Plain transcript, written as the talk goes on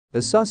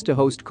Asus to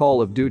host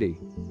Call of Duty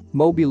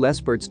Mobile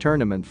esports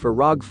tournament for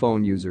ROG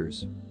Phone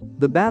users.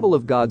 The Battle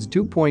of Gods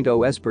 2.0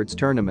 esports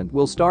tournament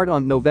will start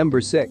on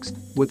November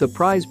 6th with a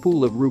prize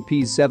pool of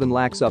Rs 7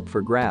 lakhs up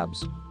for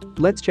grabs.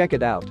 Let's check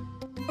it out.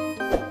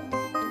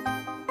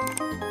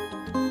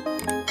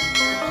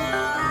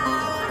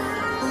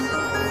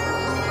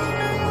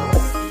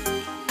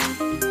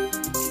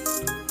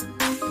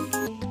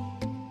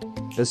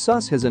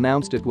 Asus has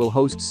announced it will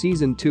host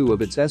Season 2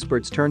 of its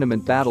esports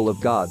tournament Battle of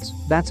Gods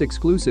that's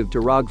exclusive to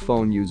ROG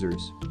Phone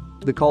users.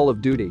 The Call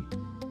of Duty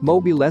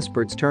Mobile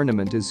esports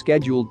tournament is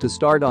scheduled to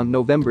start on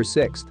November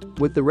 6th,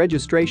 with the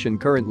registration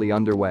currently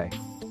underway.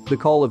 The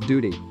Call of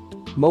Duty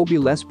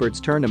Mobile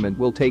esports tournament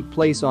will take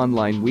place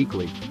online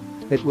weekly.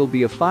 It will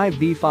be a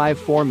 5v5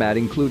 format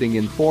including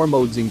in 4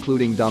 modes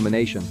including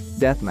Domination,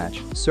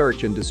 Deathmatch,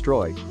 Search and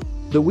Destroy.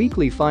 The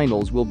weekly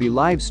finals will be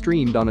live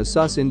streamed on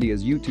Asus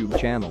India's YouTube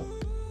channel.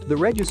 The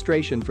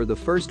registration for the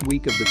first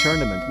week of the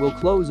tournament will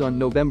close on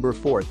November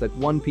 4th at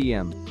 1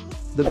 p.m.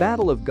 The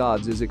Battle of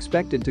Gods is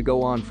expected to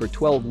go on for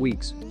 12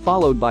 weeks,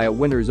 followed by a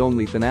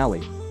winners-only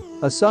finale.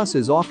 Asus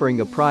is offering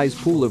a prize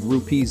pool of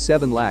Rs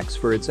 7 lakhs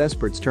for its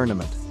esports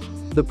tournament.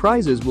 The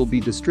prizes will be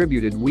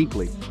distributed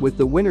weekly, with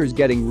the winners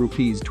getting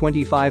Rs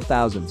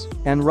 25,000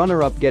 and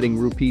runner-up getting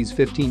Rs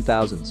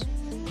 15,000.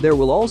 There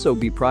will also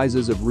be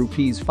prizes of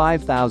Rs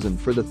 5,000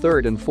 for the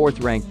 3rd and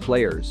 4th ranked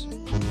players.